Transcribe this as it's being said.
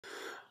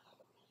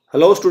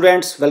Hello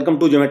students, welcome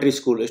to Geometry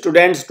School.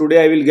 Students,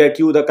 today I will get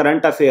you the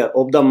current affair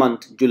of the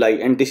month July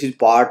and this is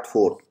part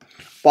 4.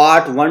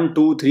 Part 1,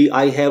 2, 3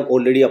 I have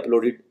already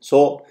uploaded.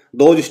 So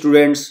those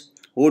students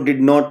who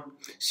did not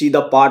see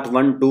the part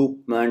 1, 2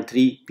 and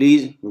 3,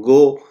 please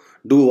go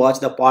do watch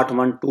the part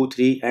 1, 2,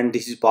 3 and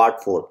this is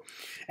part 4.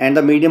 And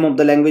the medium of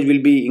the language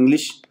will be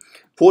English.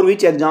 For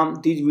which exam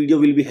this video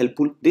will be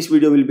helpful? This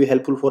video will be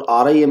helpful for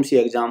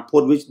RIMC exam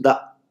for which the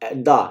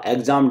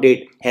exam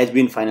date has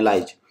been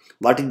finalized.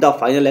 What is the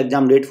final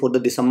exam date for the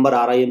December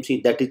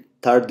RIMC? That is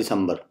 3rd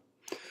December.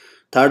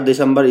 3rd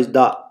December is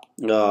the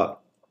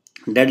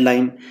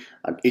deadline,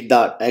 is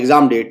the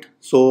exam date.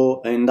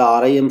 So in the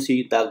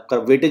RIMC, the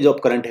weightage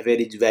of current affair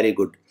is very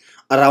good.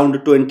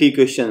 Around 20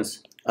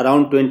 questions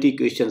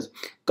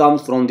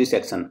comes from this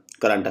section,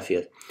 current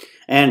affairs.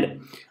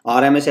 And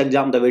RMS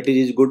exam, the weightage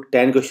is good.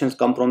 10 questions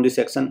come from this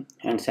section.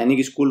 And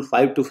Sainik school,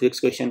 5 to 6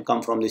 questions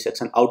come from this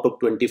section out of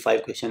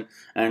 25 questions.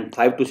 And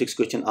 5 to 6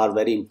 questions are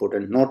very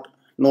important. Not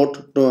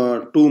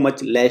too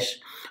much less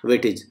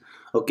weightage.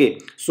 Okay,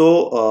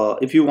 so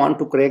if you want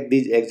to crack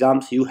these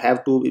exams, you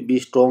have to be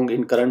strong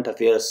in current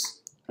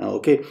affairs.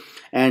 Okay,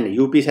 and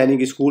UP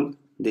Sainik school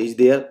is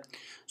there,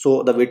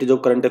 so the weightage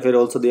of current affair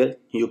also there.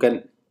 You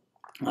can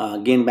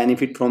gain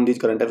benefit from this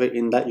current affair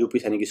in the UP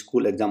Sainik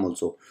school exam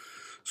also.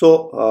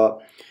 So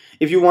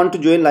if you want to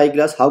join live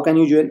class, how can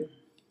you join?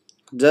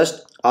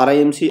 Just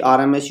RIMC,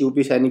 RMS, UP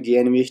Sainik,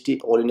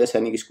 JNVST, All India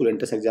Sainik School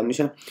entrance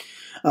examination.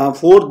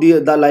 For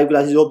the live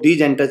classes of these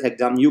entrance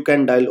exam, you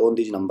can dial on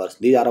these numbers.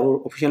 These are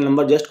our official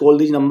numbers. Just call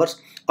these numbers.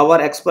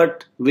 Our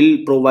expert will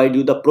provide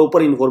you the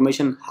proper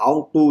information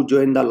how to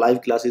join the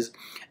live classes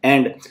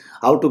and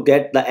how to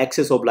get the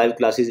access of live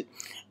classes.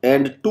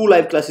 And 2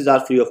 live classes are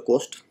free of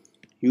cost.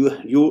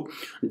 You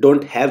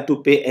don't have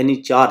to pay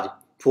any charge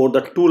for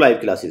the 2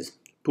 live classes.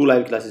 2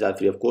 live classes are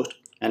free of cost,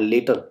 and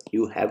later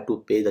you have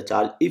to pay the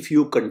charge if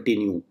you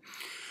continue.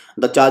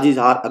 The charges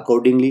are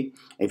accordingly.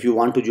 If you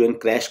want to join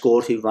crash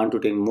course, if you want to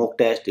take mock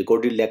test,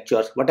 recorded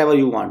lectures, whatever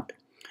you want,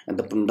 and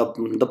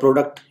the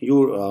product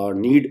you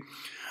need,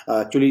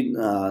 actually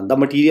the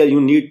material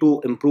you need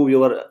to improve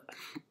your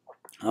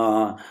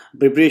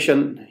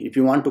preparation. If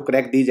you want to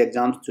crack these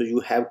exams, so you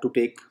have to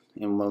take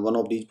one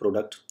of these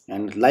products,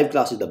 and live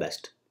class is the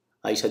best.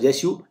 I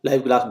suggest you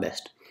live class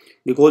best,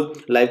 because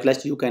live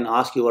class you can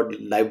ask your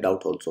live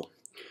doubt also.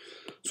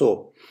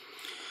 So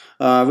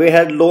we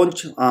had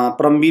launched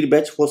Prambir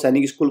batch for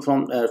Sainik school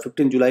from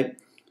 15 July.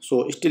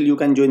 So still you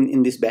can join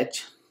in this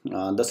batch.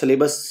 The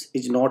syllabus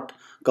is not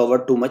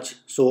covered too much.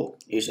 So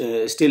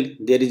still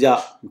there is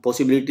a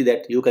possibility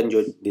that you can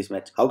join this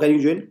batch. How can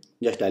you join?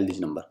 Just dial this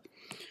number.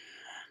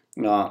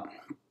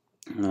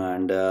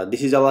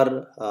 This is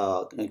our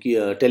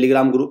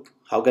Telegram group.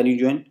 How can you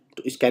join?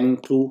 Scanning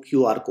through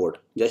QR code.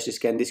 Just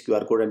scan this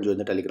QR code and join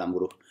the Telegram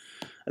group.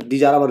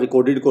 These are our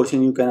recorded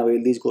courses. You can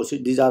avail these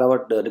courses. These are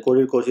our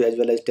recorded courses as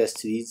well as test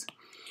series,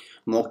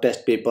 mock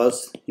test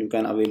papers. You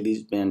can avail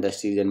these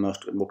test series and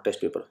mock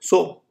test paper.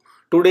 So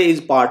today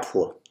is part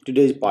 4.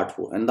 Today is part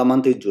 4 and the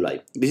month is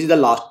July. This is the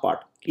last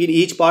part. In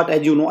each part,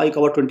 as you know, I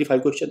cover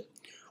 25 questions.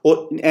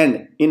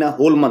 And in a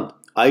whole month,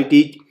 I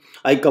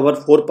cover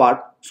 4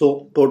 parts.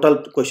 So total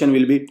question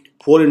will be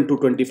 4 into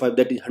 25,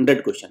 that is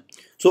 100 questions.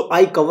 So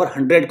I cover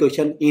 100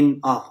 questions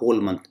in a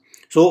whole month.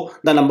 So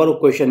the number of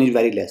questions is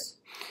very less.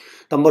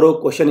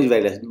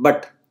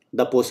 But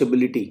the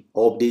possibility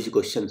of these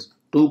questions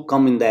to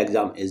come in the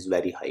exam is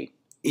very high.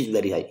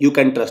 You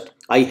can trust.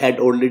 I had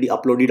already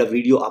uploaded a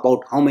video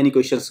about how many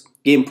questions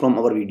came from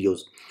our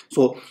videos.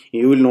 So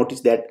you will notice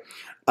that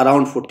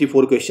around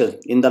 44 questions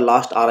in the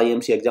last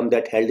RIMC exam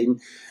that held in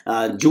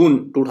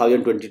June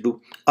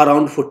 2022.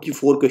 Around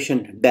 44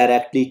 questions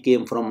directly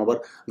came from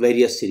our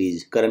various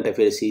series, current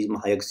affairs series,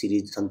 Mahayak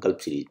series,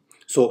 Sankalp series.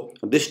 So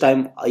this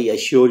time I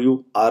assure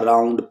you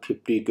around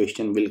 50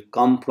 questions will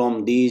come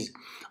from these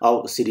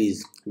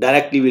series.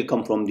 Directly will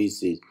come from these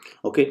series.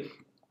 Okay.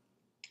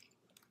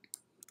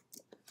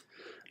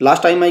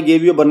 Last time I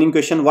gave you a burning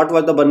question. What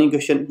was the burning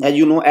question? As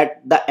you know,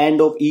 at the end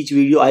of each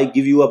video, I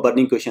give you a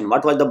burning question.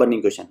 What was the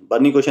burning question?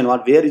 Burning question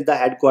was, where is the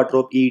headquarters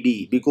of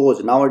ED?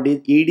 Because nowadays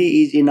ED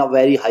is in a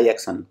very high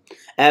action.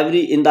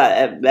 Every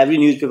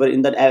newspaper,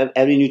 in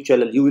every news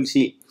channel, you will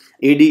see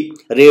ED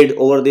raid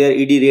over there,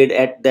 ED raid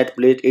at that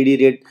place,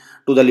 ED raid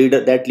to the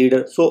leader, that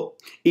leader. So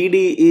ED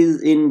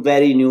is in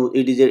very new.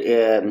 It is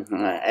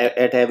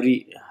at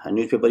every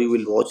newspaper you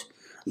will watch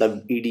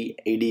the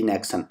ED in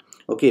action.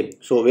 Okay,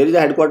 so where is the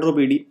headquarters of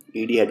ED?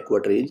 ED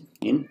headquarters is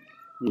in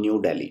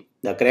New Delhi.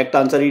 The correct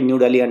answer is New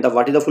Delhi. And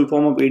what is the full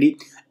form of ED?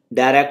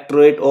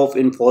 Directorate of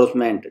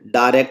Enforcement.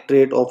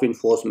 Directorate of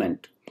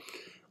Enforcement.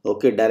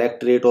 Okay,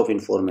 Directorate of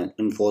Enforcement.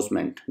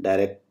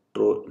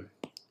 DIRECTORAT.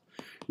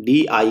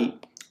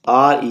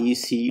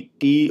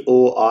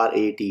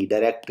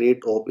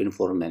 Directorate of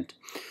Enforcement.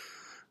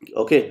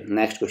 Okay,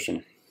 next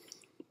question.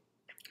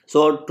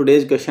 So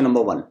today's question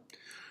number 1.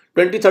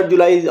 23rd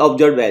July is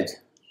observed as.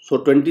 So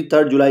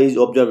 23rd July is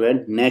observed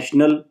as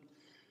National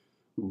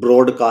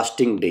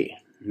Broadcasting Day.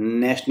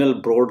 National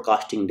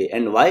Broadcasting Day.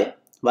 And why?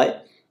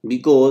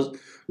 because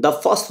the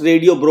first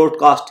radio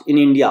broadcast in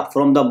India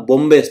from the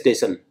Bombay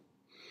station,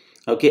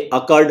 okay,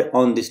 occurred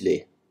on this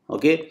day,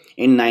 okay,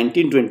 in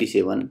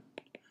 1927,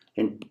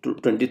 in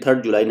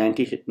 23rd July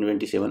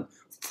 1927,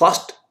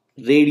 first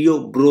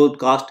radio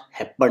broadcast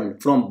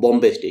happened from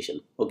Bombay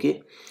station,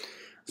 okay.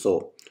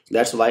 So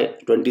that's why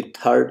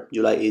 23rd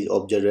July is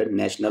observed as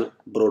National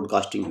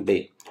Broadcasting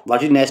Day.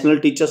 What is National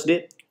Teachers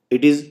Day?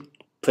 It is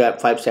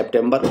 5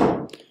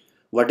 September.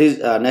 What is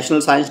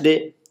National Science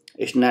Day?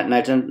 It's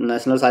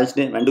National Science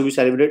Day. When do we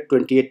celebrate?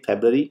 28th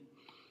February.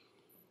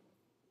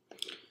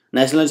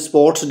 National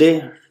Sports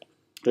Day,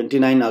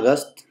 29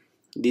 August.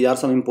 These are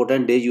some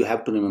important days you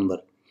have to remember.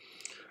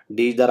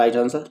 D is the right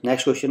answer.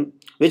 Next question.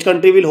 Which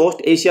country will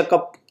host Asia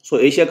Cup? So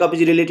Asia Cup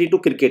is related to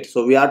cricket.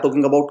 So we are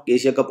talking about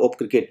Asia Cup of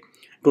cricket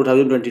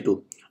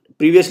 2022.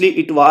 Previously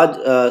it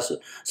was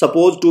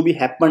supposed to be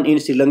happened in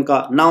Sri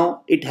Lanka.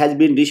 Now it has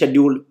been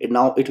rescheduled.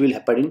 Now it will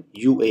happen in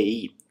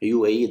UAE.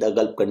 UAE, the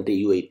Gulf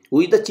country UAE.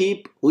 Who is the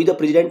chief? Who is the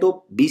president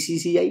of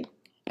BCCI?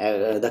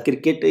 The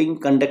cricketing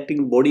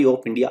conducting body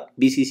of India.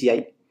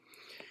 BCCI.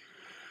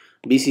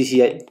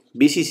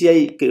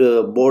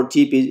 BCCI board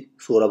chief is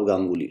Saurabh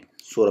Ganguly.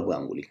 Saurabh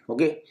Ganguly.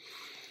 Okay.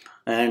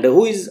 And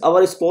who is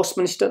our sports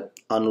minister?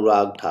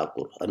 Anurag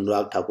Thakur.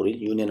 Anurag Thakur is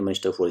Union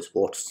Minister for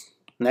Sports.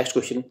 Next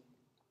question.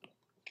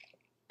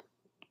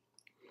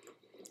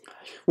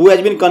 Who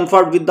has been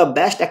conferred with the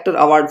Best Actor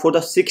Award for the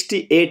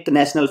 68th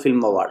National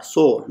Film Award?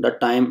 So the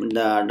term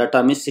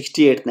is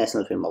 68th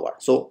National Film Award.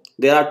 So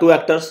there are two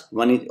actors.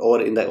 One is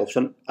over in the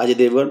option. Ajay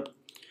Devgan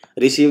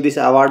received this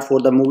award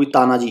for the movie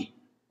Tanaji.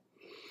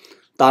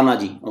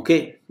 Tanaji,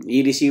 okay.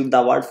 He received the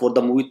award for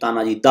the movie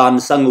Tanaji, the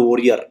Unsung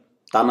Warrior.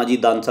 Tanaji,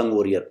 the Unsung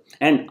Warrior.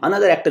 And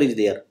another actor is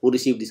there who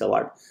received this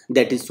award.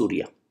 That is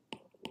Surya.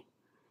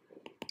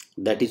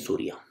 That is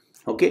Surya.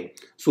 Okay.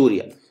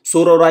 Surya.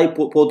 Sororai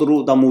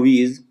Potru, the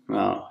movie is,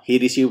 he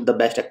received the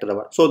Best Actor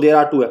Award. So there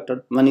are two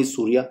actors. One is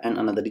Surya and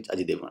another is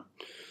Ajay Devgan.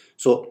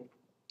 So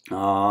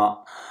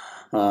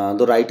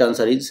the right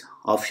answer is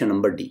option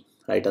number D.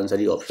 Right answer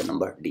is option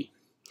number D.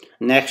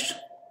 Next.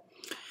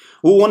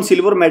 Who won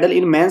silver medal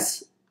in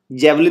men's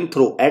javelin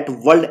throw at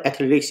World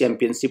Athletics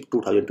Championship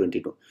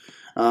 2022?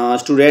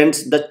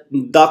 Students,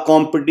 the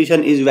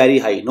competition is very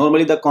high.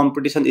 Normally the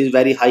competition is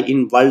very high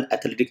in World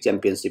Athletics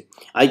Championship.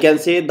 I can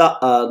say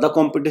the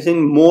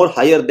competition more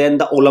higher than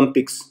the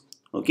Olympics.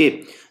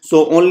 Okay,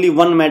 so only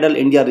one medal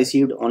India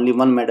received, only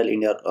one medal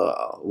India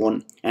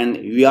won, and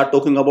we are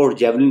talking about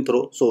javelin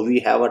throw. So we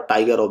have a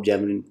tiger of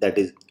javelin, that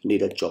is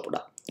Neeraj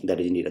Chopra.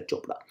 That is Neeraj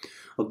Chopra.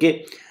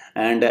 Okay,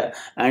 and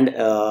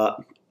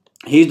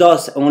he is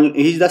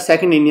the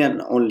second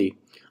Indian only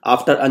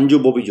after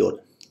Anju Bobby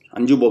George.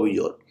 Anju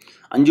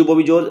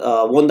Bobby George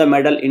won the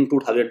medal in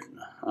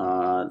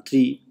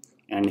 2003,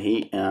 and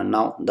he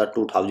now the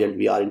 2000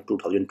 we are in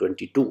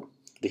 2022.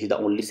 This is the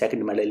only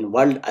second medal in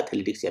World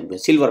Athletics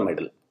Championship, silver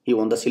medal. He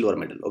won the silver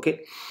medal.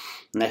 Okay.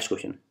 Next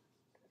question.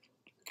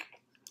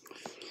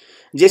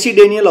 J.C.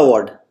 Daniel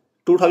Award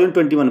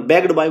 2021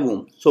 bagged by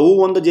whom? So who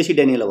won the J.C.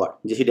 Daniel Award?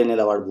 J.C. Daniel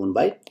Award won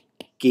by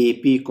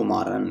K.P.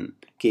 Kumaran.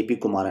 K.P.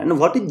 Kumaran. And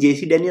what is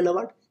J.C. Daniel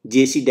Award?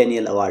 J.C.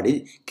 Daniel Award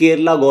is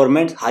Kerala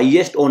government's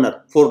highest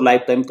honor for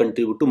lifetime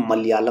contribute to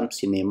Malayalam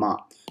cinema.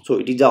 So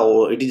it is a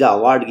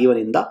award given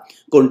in the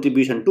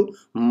contribution to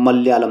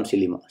Malayalam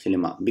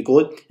cinema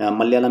because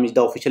Malayalam is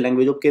the official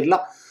language of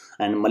Kerala,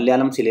 and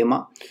Malayalam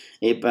cinema,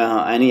 if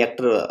any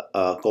actor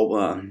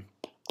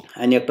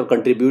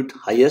contribute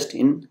highest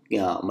in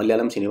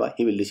Malayalam cinema,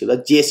 he will receive the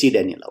J.C.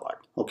 Daniel Award.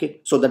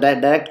 Okay, so the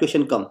direct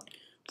question come: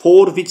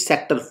 for which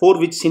sector, for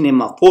which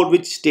cinema, for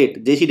which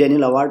state J.C.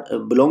 Daniel Award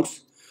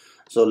belongs?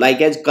 So like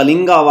as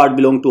Kalinga Award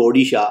belong to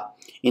Odisha,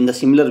 in the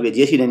similar way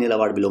J.C. Daniel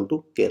Award belong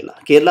to Kerala.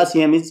 Kerala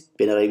CM is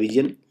Pinarayi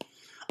Vijayan.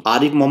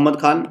 Arif Muhammad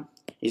Khan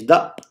is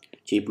the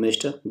Chief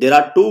Minister. There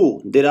are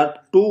two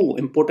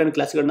important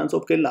classical dance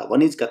of Kerala.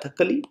 One is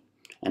Kathakali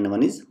and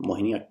one is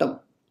Mohiniyattam.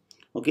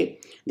 Okay,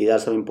 these are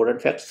some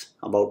important facts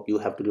about you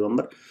have to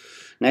remember.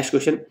 Next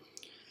question.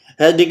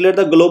 Has declared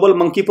the global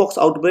monkeypox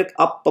outbreak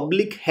a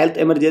public health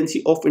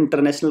emergency of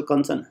international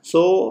concern.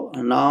 So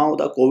now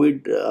the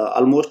COVID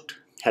almost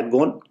had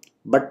gone,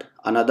 but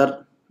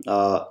another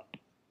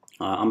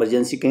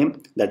emergency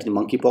came, that is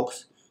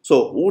monkeypox.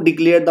 So who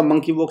declared the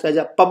monkeypox as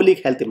a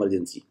public health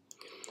emergency?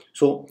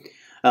 So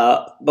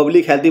what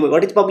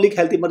is public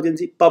health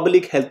emergency?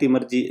 Public health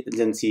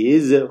emergency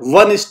is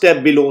one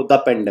step below the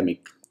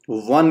pandemic.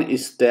 One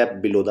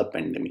step below the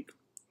pandemic.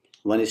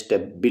 One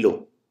step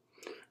below.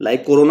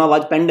 Like corona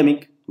was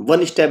pandemic,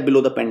 one step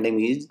below the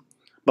pandemic is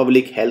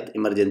public health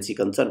emergency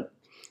concern.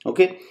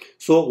 Okay,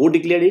 so who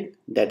declared it?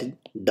 That is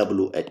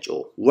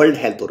WHO, World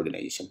Health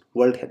Organization.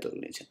 World Health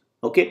Organization.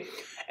 Okay,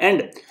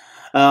 and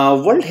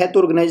World Health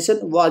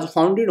Organization was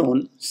founded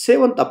on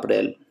 7th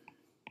April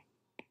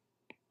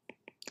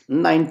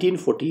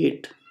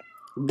 1948.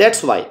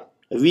 That's why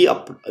we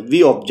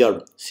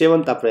observed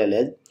 7th April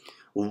as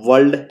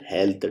World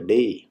Health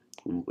Day.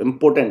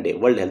 Important day,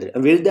 World Health Day.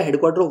 And where is the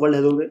headquarters of World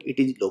Health Organization? It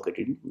is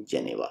located in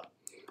Geneva,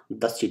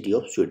 the city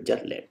of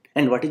Switzerland.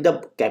 And what is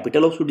the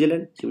capital of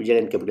Switzerland?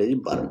 Switzerland capital is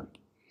Bern.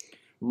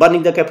 Bern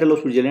is the capital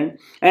of Switzerland.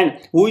 And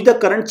who is the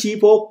current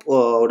chief of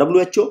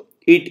WHO?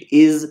 It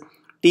is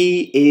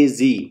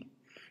TAZ,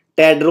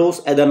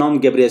 Tedros Adhanom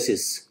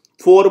Ghebreyesus,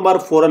 former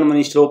foreign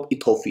minister of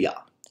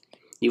Ethiopia.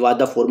 He was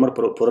the former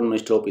foreign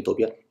minister of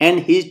Ethiopia, and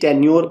his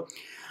tenure,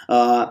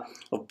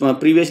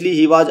 previously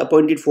he was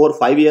appointed for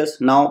 5 years.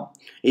 Now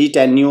his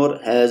tenure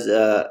has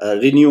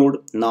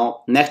renewed.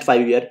 Now next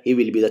 5 years he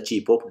will be the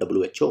chief of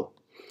WHO.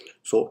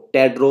 So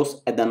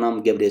Tedros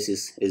Adhanom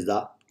Ghebreyesus is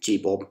the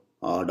chief of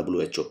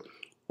WHO.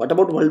 What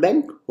about World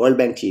Bank? World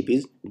Bank chief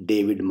is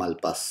David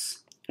Malpass.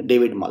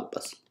 David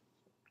Malpass,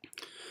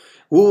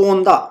 who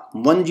won the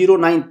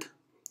 109th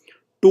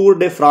Tour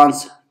de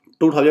France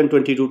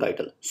 2022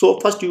 title. So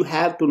first you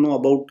have to know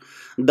about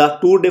the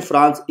Tour de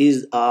France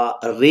is a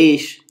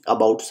race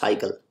about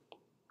cycle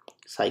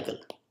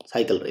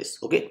race.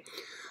 Okay.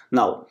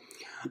 Now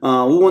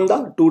who won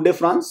the Tour de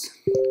France?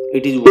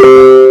 It is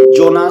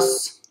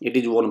Jonas. It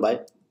is won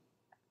by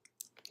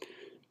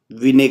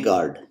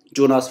Vingegaard.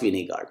 Jonas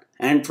Vingegaard.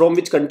 And from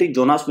which country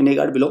Jonas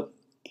Vingegaard belong?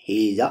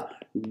 He is a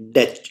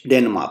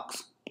Denmark.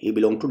 He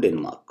belong to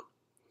Denmark.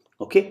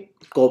 Okay.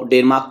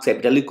 Denmark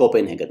capital is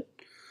Copenhagen.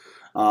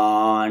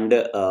 And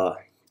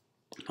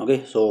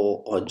okay,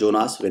 so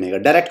Jonas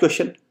Vingegaard. Direct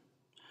question.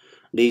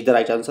 This is the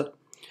right answer.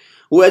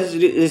 Who has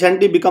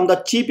recently become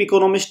the chief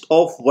economist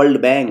of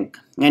World Bank,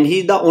 and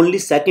he is the only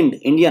second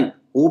Indian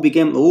who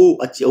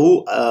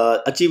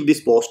achieved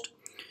this post.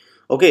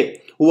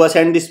 Okay, who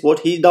ascended this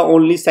post? He is the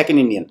only second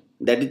Indian.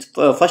 That is,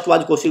 first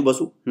was Kaushik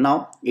Basu.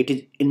 Now it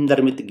is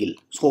Indermit Gill.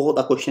 So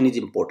the question is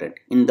important.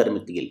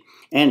 Indermit Gill.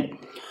 And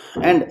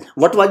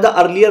what was the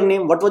earlier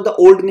name? What was the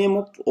old name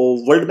of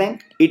World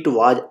Bank? It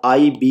was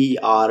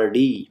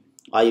IBRD.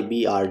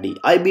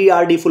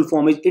 IBRD full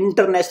form is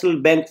International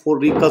Bank for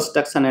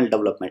Reconstruction and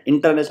Development.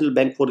 International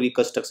Bank for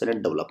Reconstruction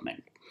and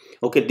Development.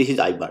 Okay, this is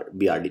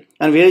IBRD.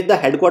 And where is the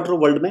headquarters of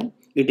World Bank?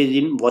 It is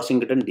in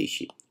Washington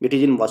DC. It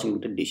is in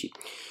Washington DC.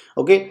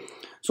 Okay,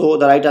 so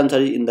the right answer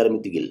is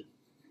Indermit Gill.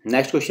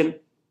 Next question.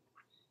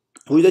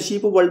 Who is the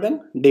chief of World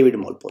Bank? David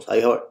Malpass. I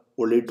have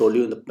already told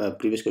you in the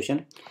previous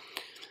question.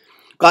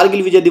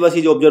 Kargil Vijay Divas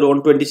is observed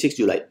on 26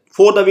 July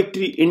for the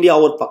victory India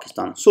over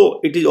Pakistan. So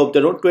it is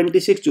observed on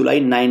 26 July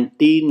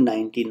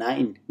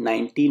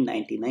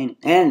 1999.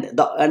 And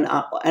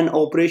an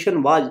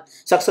operation was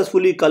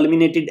successfully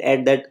culminated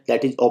at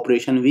that is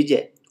Operation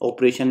Vijay.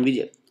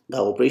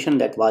 The operation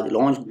that was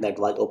launched, that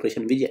was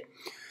Operation Vijay.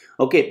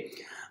 Okay.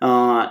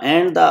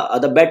 And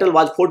the battle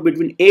was fought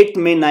between 8th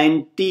May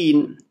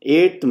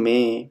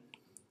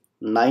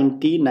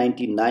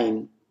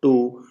 1999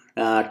 to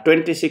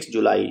 26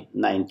 July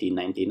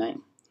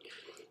 1999.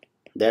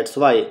 That's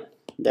why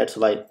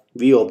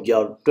we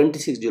observe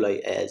 26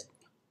 July as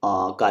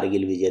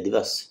Kargil Vijay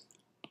Divas.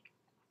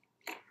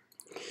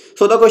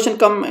 So the question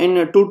come in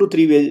 2 to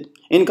 3 ways.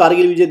 In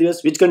Kargil Vijay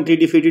Divas, which country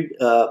defeated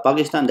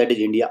Pakistan? That is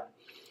India.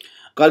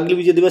 Kargil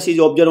Vijay Divas is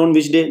observed on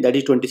which day? That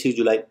is 26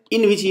 July.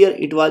 In which year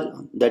it was?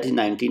 That is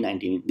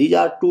 1919. These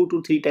are 2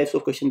 to 3 types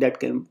of questions that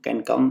can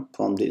come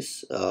from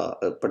this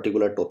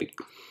particular topic.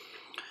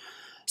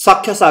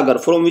 Sakya Sagar,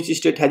 from which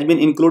state, has been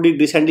included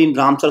recently in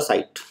Ramsar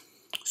site.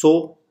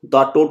 So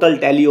the total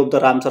tally of the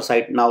Ramsar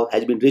site now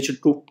has been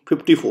reached to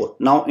 54.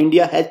 Now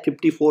India has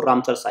 54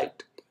 Ramsar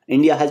site.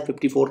 India has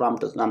 54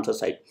 Ramsar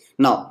site.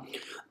 Now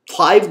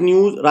 5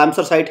 new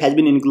Ramsar site has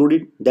been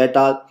included. That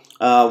are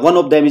one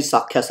of them is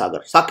Sakya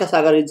Sagar. Sakya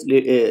Sagar is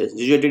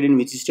situated in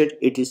which state?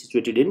 It is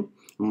situated in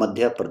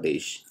Madhya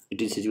Pradesh.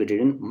 It is situated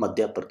in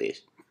Madhya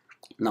Pradesh.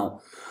 Now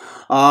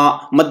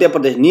Madhya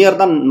Pradesh, near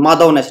the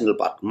Madhav National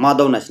Park.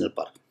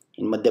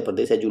 In Madhya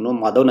Pradesh, as you know,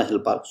 Madhav National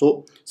Park.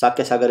 So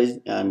Sakya Sagar is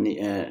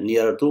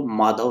near to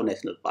Madhav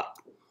National Park.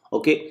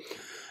 Okay,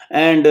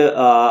 and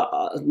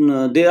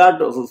there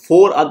are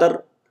four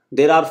other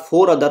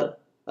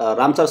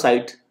Ramsar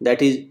sites.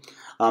 That is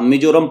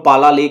Mizoram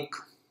Pala Lake.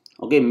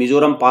 Okay,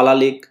 Mizoram Pala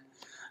Lake,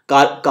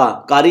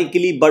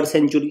 Karikili Bird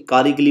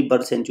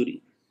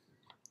Sanctuary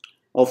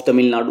of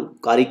Tamil Nadu.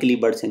 Karikili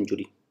Bird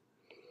Sanctuary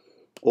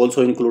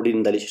also included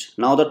in the list.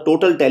 Now the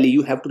total tally,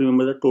 you have to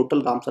remember the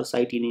total Ramsar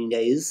site in India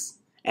is,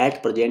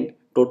 at present,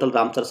 total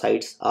Ramsar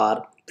sites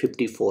are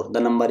 54. The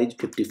number is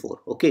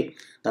 54. Okay,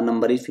 the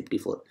number is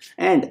 54.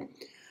 And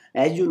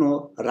as you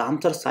know,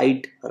 Ramsar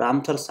site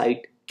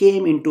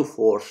came into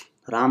force.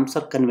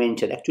 Ramsar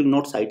Convention, actually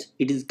not sites,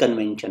 it is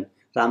convention.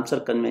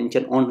 Ramsar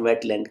Convention on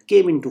Wetland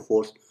came into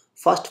force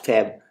 1st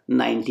Feb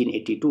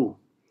 1982.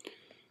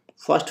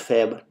 1st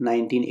Feb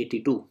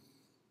 1982.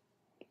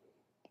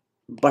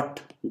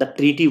 But the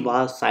treaty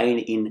was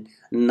signed in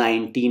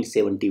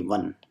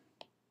 1971.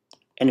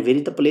 And where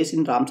is the place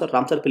in Ramsar?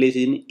 Ramsar place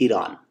is in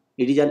Iran.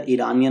 It is an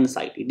Iranian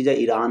site. It is an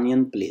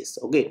Iranian place.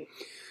 Okay.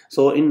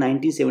 So in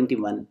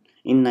 1971,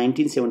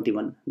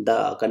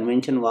 the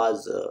convention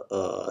was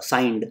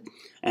signed,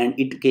 and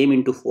it came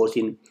into force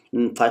in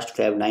 1st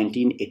Feb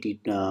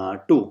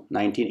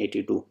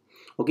 1982.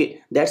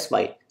 Okay, that's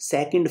why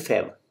 2nd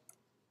Feb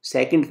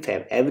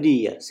every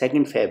year,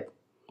 2nd Feb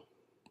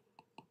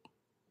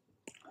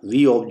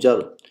we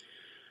observe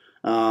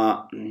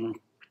Wetland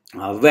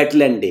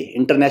Day,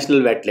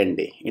 International Wetland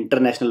Day,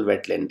 International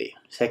Wetland Day.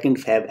 2nd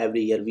Feb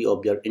every year we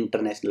observe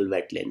International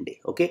Wetland Day.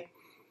 Okay.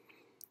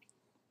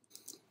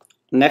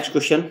 Next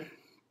question.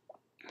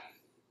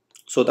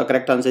 So the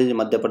correct answer is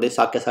Madhya Pradesh.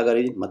 Sakya Sagar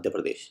is Madhya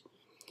Pradesh.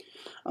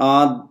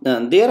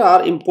 There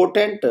are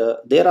important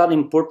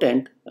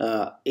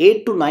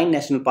 8 to 9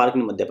 national parks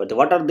in Madhya Pradesh.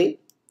 What are they?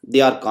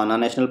 They are Kanha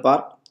National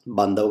Park,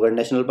 Bandhavgarh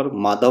National Park,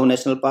 Madhav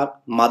National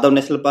Park. Madhav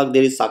National Park,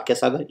 there is Sakya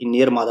Sagar. In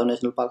near Madhav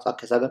National Park,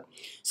 Sakya Sagar.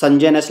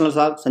 Sanjay National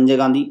Park, Sanjay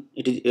Gandhi.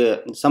 It is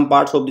some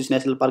parts of this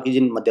national park is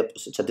in Madhya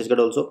Chhattisgarh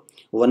also.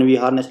 One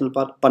Vihar National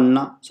Park,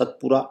 Panna,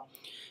 Satpura,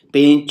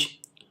 Pench,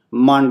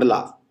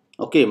 Mandla.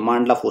 Okay,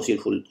 Mandla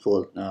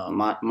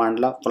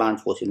Mandla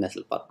Plant Fossil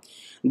National Park.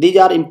 These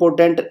are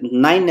important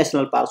 9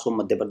 national parks of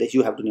Madhya Pradesh.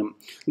 You have to name.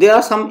 There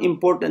are some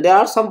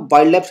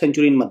wildlife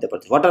sanctuary in Madhya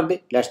Pradesh. What are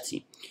they? Let's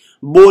see.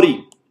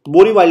 Bori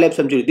Wildlife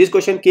Sanctuary. This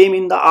question came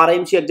in the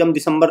RIMC exam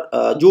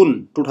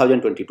June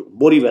 2022.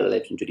 Bori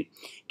Wildlife Sanctuary.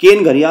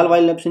 Ken Gharial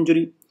Wildlife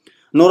Sanctuary.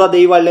 Nora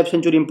Devi Wildlife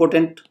Sanctuary,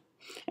 important.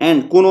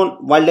 And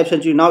Kuno Wildlife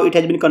Sanctuary. Now it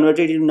has been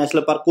converted into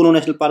national park. Kuno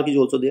National Park is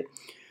also there.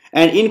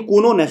 And in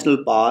Kuno National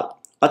Park,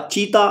 a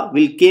cheetah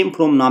will came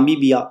from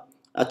Namibia.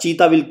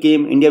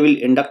 India will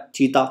induct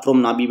cheetah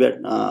from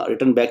Namibia,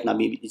 return back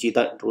Namibia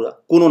cheetah to the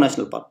Kuno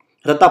National Park.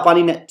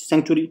 Ratapani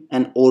Sanctuary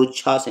and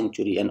Orcha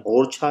Sanctuary. And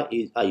Orcha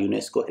is a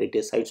UNESCO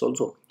heritage site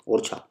also.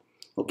 Orcha.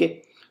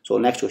 Okay. So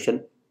next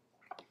question.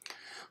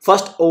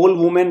 First all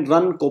women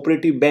run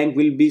cooperative bank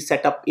will be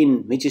set up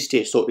in which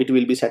state? So it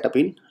will be set up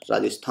in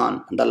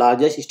Rajasthan, the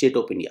largest state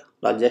of India.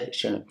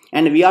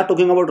 And we are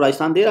talking about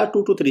Rajasthan. There are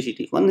 2 to 3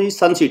 cities. One is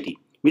Sun City.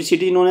 Which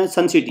city is known as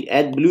Sun City?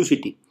 As Blue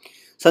City.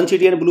 Sun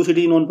City and Blue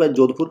City is known as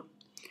Jodhpur.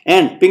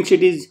 And Pink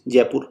City is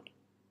Jaipur.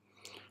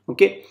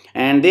 Okay.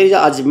 And there is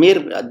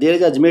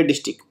Ajmer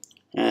district.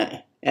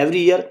 Every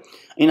year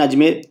in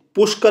Ajmer,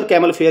 Pushkar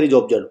Camel Fair is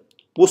observed.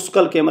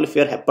 Pushkar Camel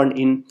Fair happened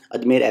in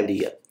Ajmer every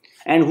year.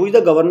 And who is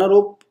the governor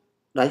of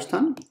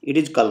Rajasthan? It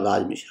is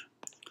Kalraj Mishra.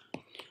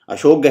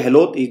 Ashok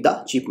Gehlot is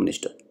the chief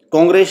minister.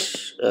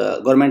 Congress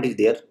government is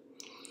there.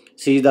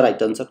 C is the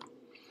right answer.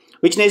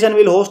 Which nation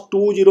will host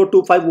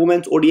 2025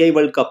 Women's ODI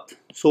World Cup?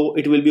 So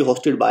it will be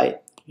hosted by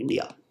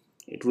India.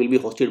 It will be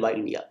hosted by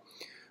India.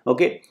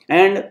 Okay.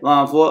 And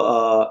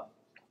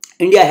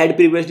India had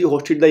previously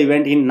hosted the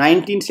event in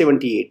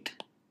 1978.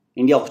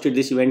 India hosted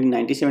this event in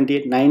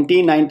 1978,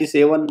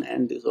 1997,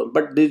 and this one.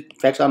 But these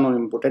facts are not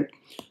important.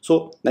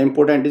 So the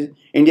important is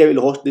India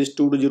will host this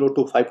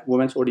 2025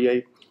 Women's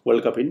ODI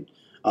World Cup in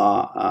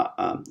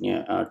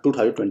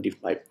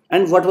 2025.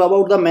 And what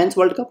about the Men's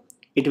World Cup?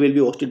 It will be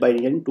hosted by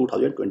India in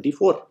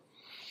 2024.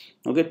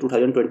 Okay,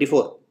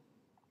 2024.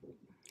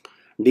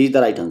 D is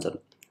the right answer.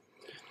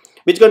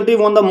 Which country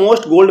won the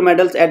most gold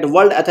medals at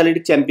World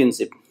Athletic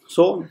Championship?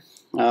 So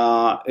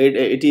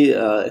it is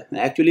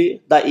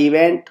actually the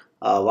event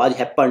was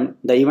happened.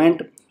 The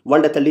event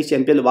World Athletic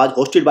Championship was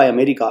hosted by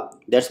America.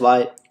 That's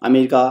why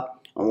America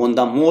won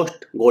the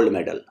most gold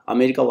medal.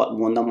 America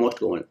won the most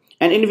gold.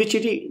 And in which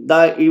city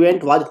the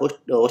event was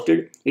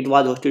hosted? It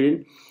was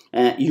hosted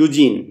in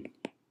Eugene.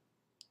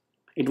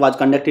 It was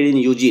conducted in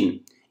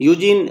Eugene.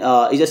 Eugene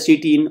is a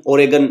city in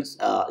Oregon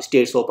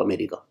states of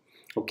America.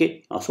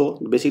 Okay, so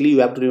basically you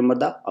have to remember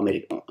the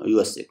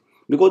USA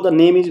because the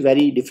name is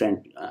very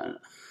different.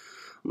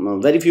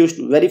 Very few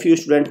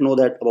students know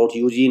that about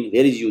Eugene.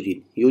 Where is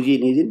Eugene?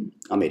 Eugene is in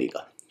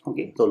America.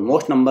 Okay, so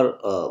most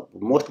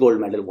gold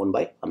medal won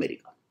by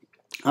America.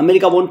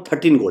 America won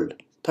 13 gold.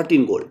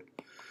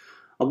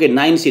 Okay,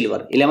 9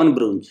 silver, 11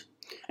 bronze.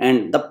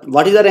 And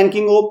what is the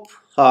ranking of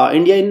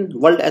India in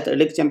World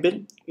Athletics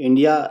Champion?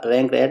 India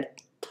ranked at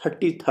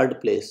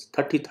 33rd place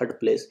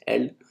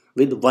and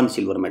with 1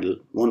 silver medal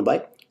won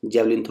by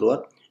javelin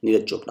thrower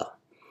Neeraj Chopra.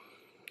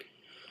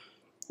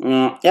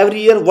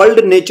 Every year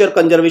World Nature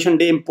Conservation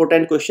Day,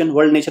 important question,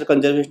 World Nature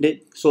Conservation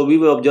Day. So we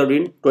will observe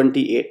in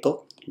 28th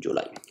of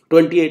July.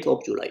 28th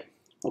of July.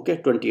 Okay,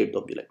 28th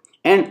of July.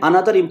 And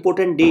another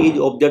important day is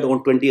observed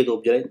on 20th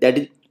of July. That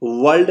is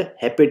World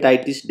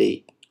Hepatitis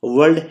Day.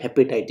 World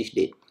Hepatitis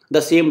Day.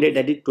 The same day,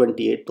 that is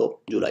 28th of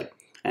July.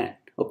 And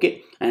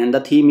okay, and the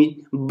theme is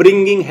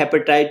bringing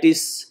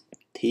hepatitis.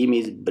 Theme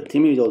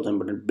is also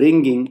important.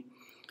 Bringing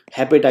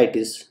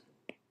hepatitis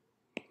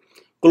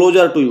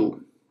closer to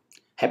you.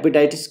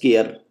 Hepatitis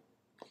care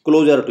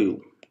closer to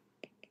you.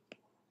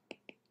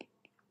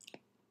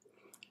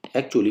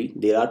 Actually,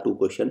 there are 2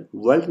 questions.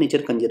 World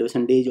Nature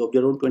Conservation Day is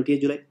observed on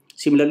 20th July.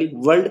 Similarly,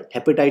 World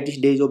Hepatitis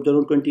Day is observed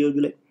on 20th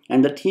July.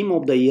 And the theme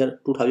of the year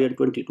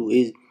 2022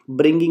 is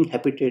bringing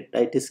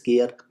hepatitis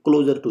care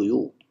closer to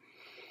you.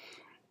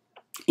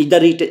 Is the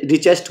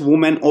richest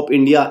woman of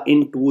India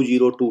in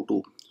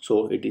 2022.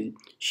 So it is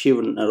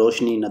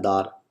Roshni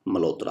Nadar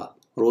Malhotra.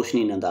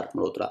 Roshni Nadar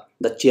Malhotra,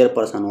 the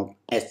chairperson of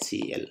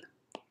HCL.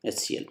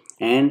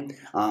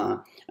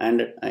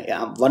 And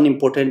one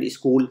important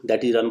school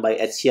that is run by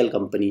HCL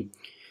company,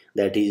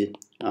 that is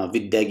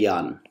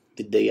Vidyagyan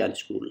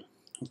school.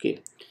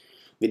 Okay,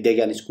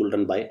 Vidyagyan school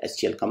run by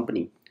HCL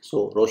company.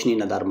 So Roshni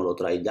Nadar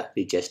Malhotra is the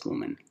richest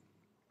woman.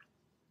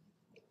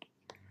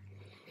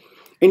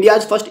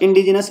 India's first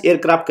indigenous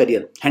aircraft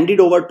carrier handed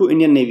over to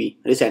Indian Navy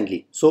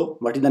recently. So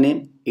what is the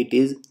name? It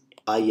is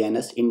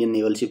INS, Indian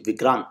Naval Ship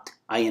Vikrant.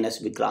 INS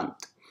Vikrant.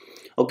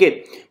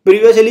 Okay.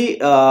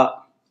 Previously,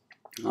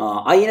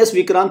 INS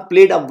Vikrant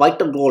played a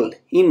vital role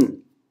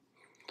in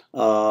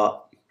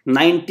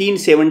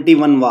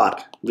 1971 war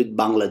with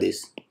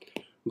Bangladesh,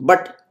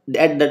 but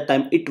at that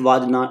time it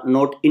was not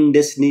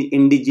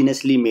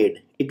indigenously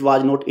made. It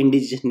was not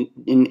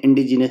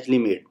indigenously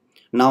made.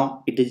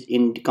 Now it is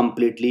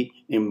completely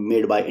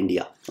made by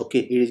India. Okay,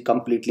 it is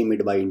completely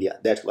made by India.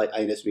 That's why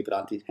INS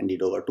Vikrant is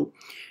handed over to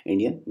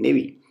Indian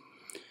Navy.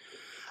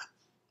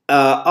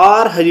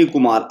 R Hari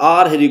Kumar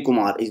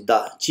is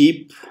the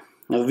chief.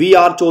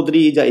 VR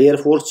Chaudhary is the Air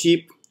Force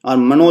chief,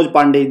 and Manoj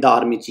Pandey is the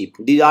Army chief.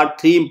 These are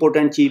three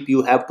important chief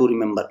you have to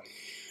remember.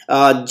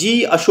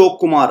 G Ashok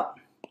Kumar,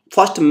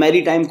 first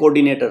maritime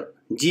coordinator.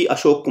 G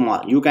Ashok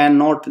Kumar, you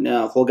cannot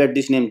forget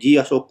this name. G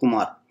Ashok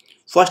Kumar,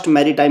 first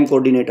maritime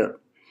coordinator.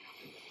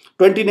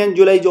 29th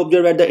July is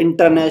observed at the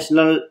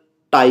International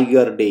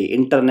Tiger Day.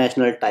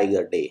 International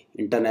Tiger Day.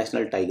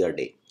 International Tiger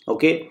Day.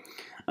 Okay,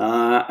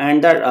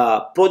 and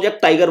that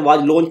Project Tiger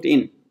was launched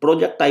in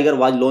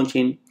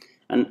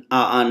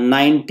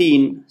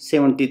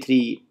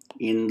 1973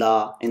 in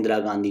the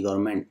Indira Gandhi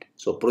government.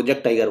 So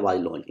Project Tiger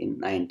was launched in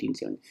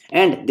 1970,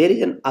 and there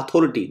is an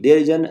authority, there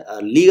is a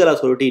legal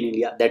authority in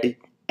India, that is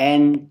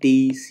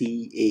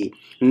NTCA,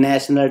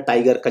 National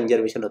Tiger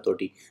Conservation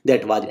Authority,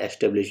 that was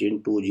established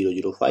in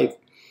 2005.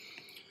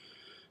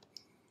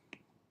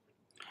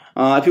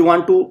 If you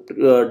want to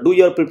do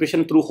your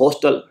preparation through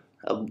hostel,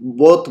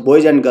 both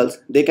boys and girls,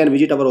 they can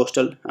visit our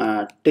hostel,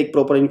 take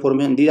proper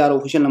information. These are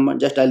official number.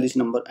 Just dial this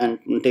number and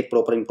take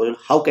proper information.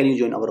 How can you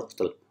join our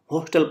hostel?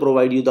 Hostel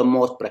provide you the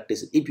most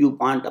practice. If you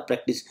want a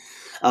practice,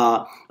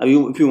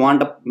 if you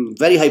want a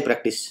very high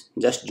practice,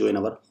 just join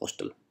our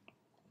hostel.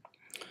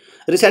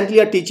 Recently,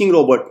 a teaching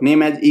robot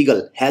named as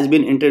Eagle has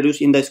been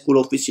introduced in the school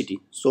of which city?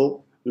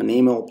 So the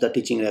name of the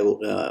teaching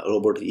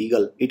robot is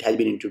Eagle. It has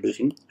been introduced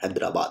in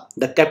Hyderabad,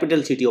 the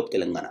capital city of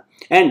Telangana,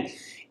 and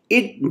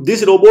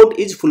this robot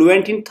is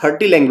fluent in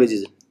 30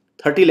 languages.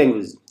 30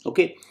 languages.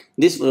 Okay,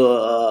 this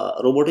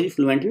robot is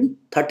fluent in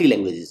 30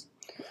 languages,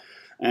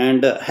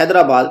 and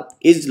Hyderabad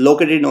is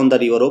located on the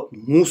river of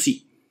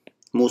Musi.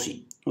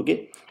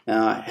 Okay,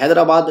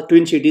 Hyderabad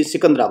twin city is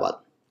Sikandrabad,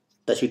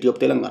 the city of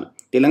Telangana.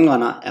 I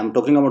am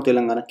talking about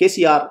Telangana.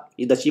 KCR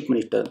is the chief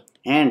minister,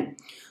 and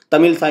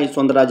Tamil Sai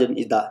Soundarajan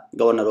is the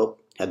governor of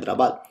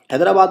Hyderabad.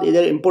 Hyderabad is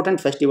an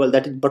important festival,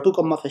 that is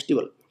Batukamma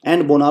festival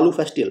and Bonalu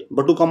festival.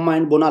 Batukamma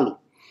and Bonalu.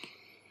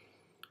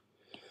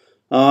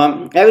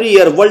 Every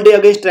year, World Day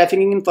Against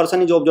Trafficking in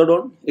Person is observed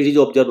on. It is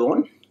observed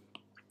on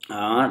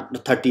the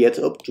 30th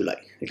of July.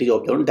 It is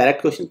observed on,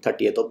 direct question,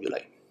 30th of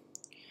July.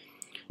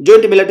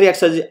 Joint military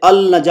exercise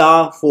Al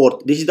Najah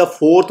 4th. This is the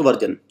 4th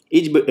version.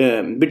 Is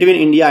between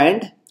India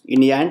and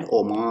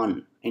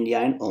Oman.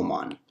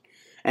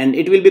 And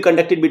it will be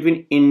conducted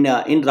between in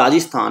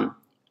Rajasthan.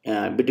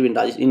 Between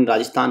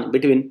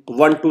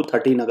 1 to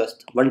 13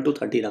 August.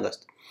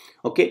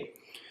 Okay,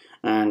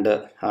 and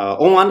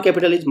Oman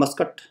capital is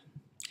Muscat.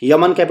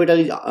 Yemen capital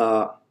is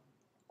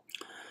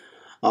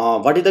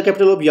what is the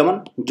capital of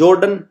Yemen?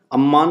 Jordan,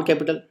 Amman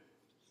capital.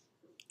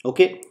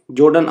 Okay,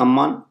 Jordan,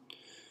 Amman.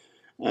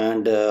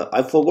 And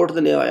I forgot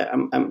the name.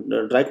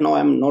 Right now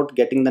I am not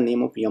getting the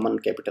name of Yemen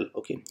capital.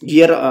 Okay,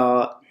 here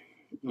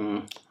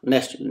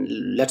next,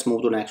 let's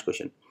move to the next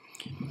question.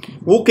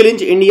 Who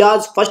clinched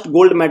India's first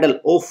gold medal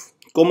of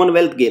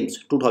Commonwealth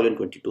Games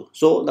 2022?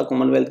 So the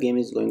Commonwealth game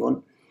is going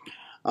on.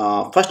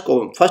 First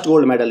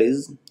gold medal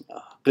is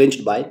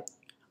clinched by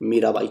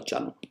Mirabai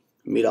Chanu.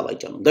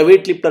 The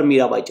weightlifter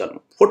Mirabai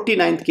Chanu,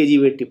 49th kg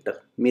weightlifter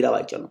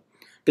Mirabai Chanu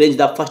clinched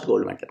the first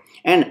gold medal.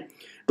 And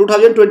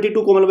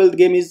 2022 Commonwealth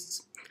game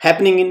is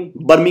happening in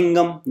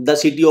Birmingham, the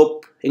city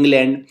of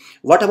England.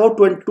 What about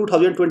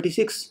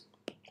 2026?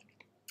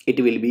 It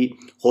will be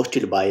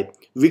hosted by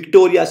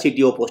Victoria,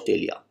 city of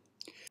Australia.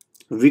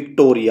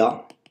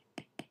 Victoria.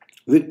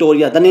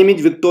 The name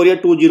is Victoria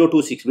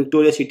 2026.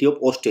 Victoria, city of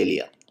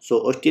Australia.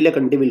 So Australia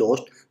country will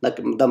host, the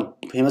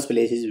famous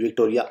place is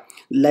Victoria.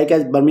 Like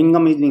as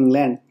Birmingham is in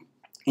England,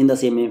 in the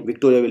same way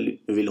Victoria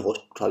will host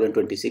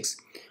 2026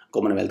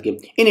 Commonwealth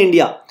Games. In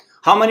India,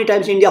 how many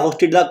times India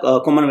hosted the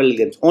Commonwealth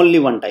Games? Only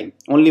one time.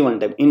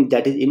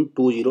 That is in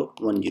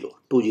 2010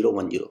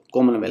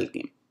 Commonwealth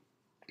Game.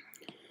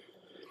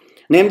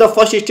 Name the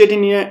first state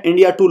in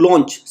India to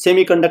launch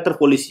semiconductor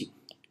policy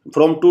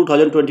from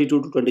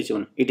 2022 to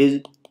 27. It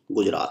is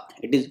Gujarat.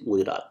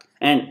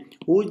 And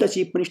who is the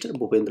chief minister?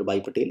 Bhupendra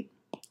Bhai Patel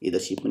is the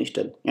chief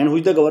minister. And who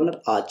is the governor?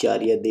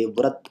 Acharya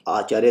Devvrat.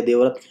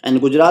 And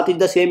Gujarat is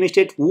the same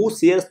state who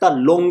shares the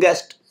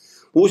longest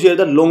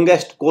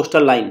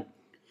coastal line.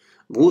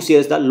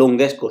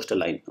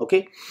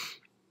 Okay.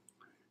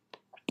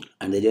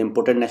 And there is an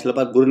important national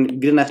park.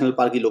 Gir National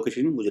Park is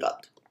located in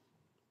Gujarat.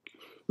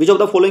 Which of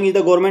the following is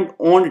the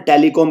government-owned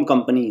telecom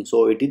company?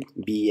 So it is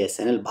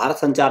BSNL, Bharat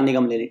Sanchar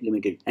Nigam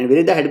Limited. And where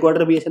is the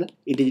headquarters of BSNL?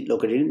 It is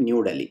located in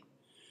New Delhi.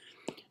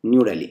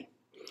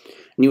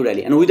 New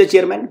Delhi. And who is the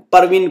chairman?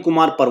 Parveen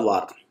Kumar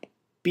Parwar,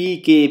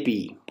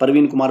 PKP.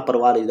 Parveen Kumar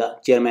Parwar is the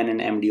chairman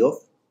and MD of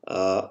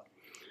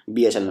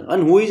BSNL.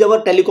 And who is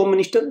our telecom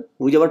minister?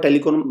 Who is our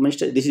telecom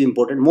minister? This is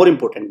important, more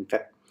important in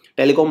fact.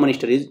 Telecom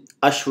minister is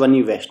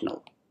Ashwani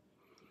Vaishnav.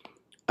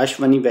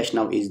 Ashwani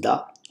Vaishnav is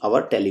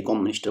our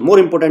telecom minister. More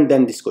important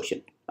than this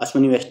question.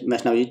 Ashwani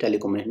Vaishnav is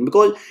telecom minister,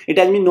 because it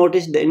has been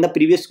noticed in the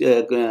previous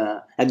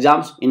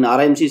exams in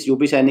RIMC, UP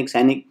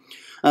Sainik,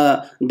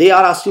 they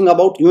are asking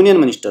about union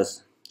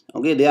ministers.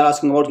 Okay, they are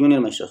asking about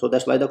union ministers. So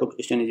that's why the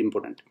question is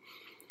important.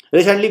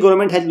 Recently,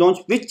 government has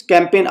launched which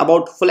campaign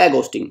about flag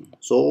hosting?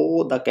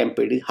 So the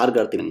campaign is Har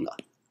Ghar Tiranga.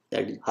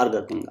 That is Har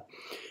Ghar Tiranga.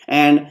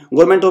 And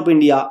government of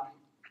India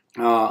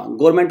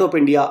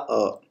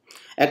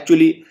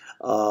actually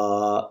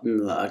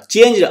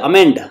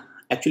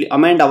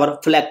amend our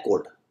flag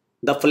code.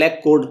 The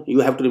flag code,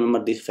 you have to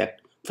remember this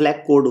fact.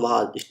 Flag code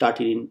was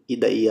started in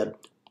the year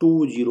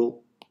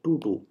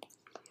 2002.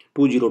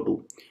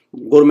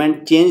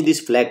 Government changed this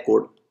flag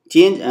code.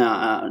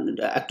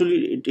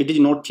 Actually, it is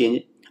not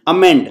changed.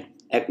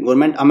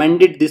 Government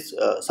amended this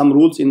some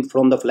rules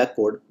from the flag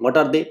code. What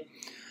are they?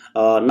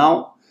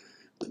 Now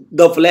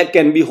the flag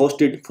can be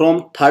hosted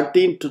from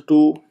 13th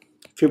to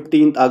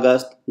 15th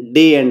August,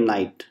 day and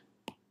night.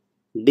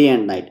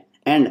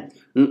 And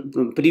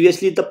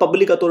previously the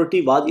public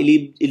authority was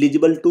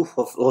eligible to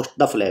host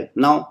the flag.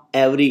 Now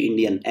every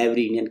Indian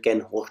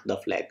can host the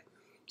flag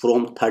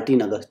from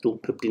 13 August to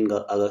 15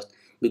 August,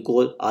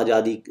 because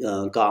Azadi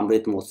ka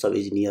Amrit Mahotsav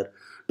is near,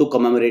 to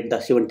commemorate the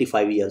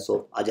 75 years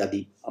of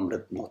Azadi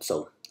Amrit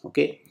Mahotsav.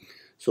 Okay,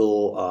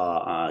 so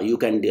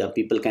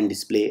people can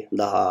display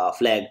the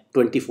flag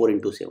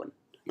 24/7.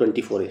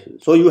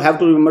 So you have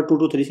to remember 2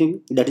 to 3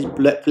 things. That is,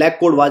 flag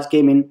code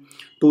came in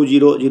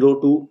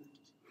 2002.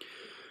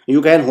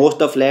 You can host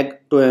the flag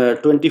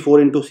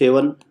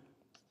 24/7,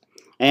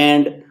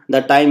 and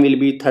the time will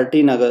be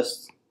 13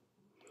 August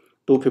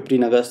to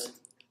 15 August,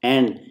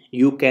 and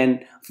you can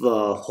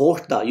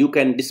you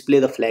can display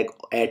the flag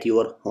at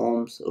your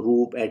home's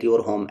roof, at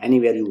your home,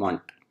 anywhere you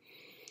want.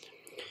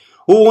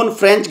 Who won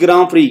French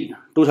Grand Prix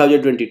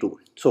 2022?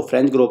 So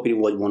French Grand Prix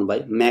was won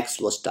by Max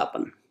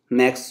Verstappen.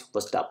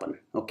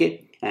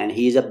 Okay, and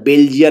he is a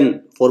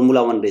Belgian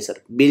Formula 1 racer.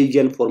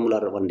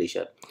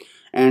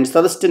 And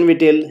Sebastian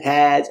Vettel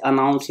has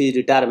announced his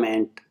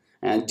retirement.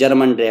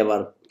 German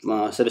driver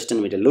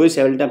Sebastian Vettel. Lewis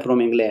Hamilton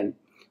from England.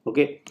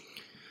 Okay,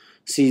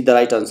 C is the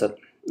right answer.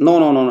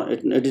 No.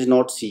 It is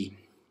not C.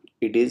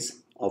 It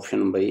is option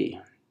number A.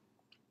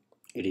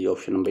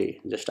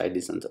 Just write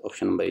this answer.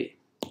 Option number A.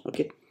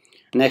 Okay.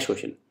 Next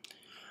question.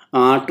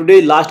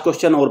 Today last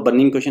question or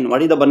burning question.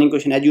 What is the burning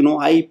question? As you know,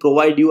 I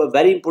provide you a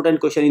very important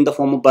question in the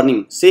form of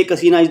burning. Sheikh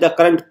Hasina is the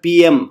current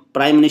PM,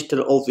 Prime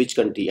Minister of which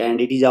country?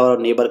 And it is our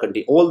neighbor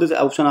country. All these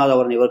options are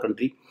our neighbor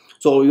country.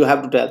 So you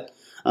have to tell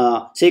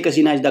Sheikh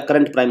Hasina is the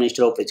current Prime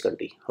Minister of which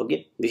country?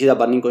 Okay, this is a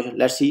burning question.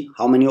 Let's see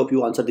how many of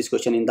you answer this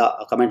question in the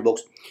comment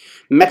box.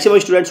 Maximum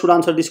students should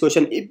answer this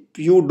question. If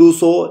you do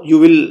so, you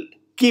will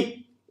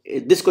keep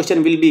this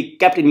question will be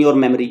kept in your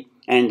memory,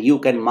 and you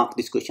can mark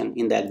this question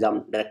in the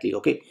exam directly.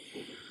 Okay.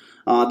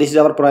 This is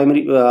our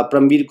primary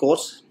Prambir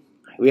course.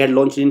 We had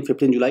launched in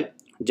 15 July.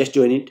 Just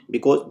join it,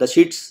 because the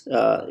sheets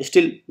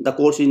still the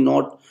course is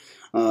not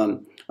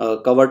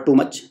covered too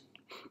much,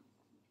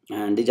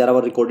 and these are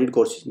our recorded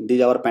courses.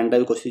 These are our pen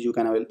drive courses. You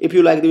can avail. If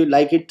you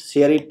like it,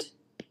 share it.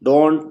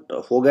 Don't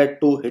forget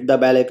to hit the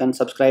bell icon,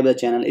 subscribe the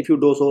channel if you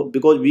do so,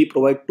 because we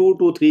provide 2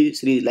 to 3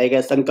 series, like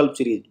a Sankalp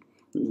series,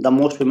 the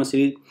most famous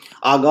series,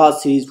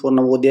 Agaz series for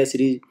Navodaya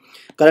series,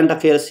 Current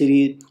Affairs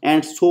series,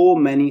 and so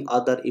many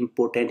other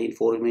important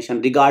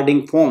information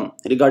regarding form.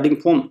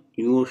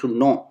 You should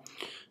know.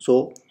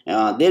 So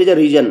there is a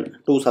reason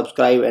to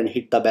subscribe and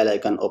hit the bell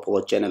icon of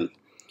our channel.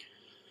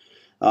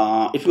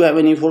 If you have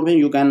any information,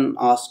 you can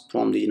ask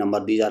from the number.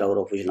 These are our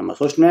official numbers.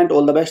 So student,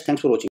 all the best. Thanks for watching.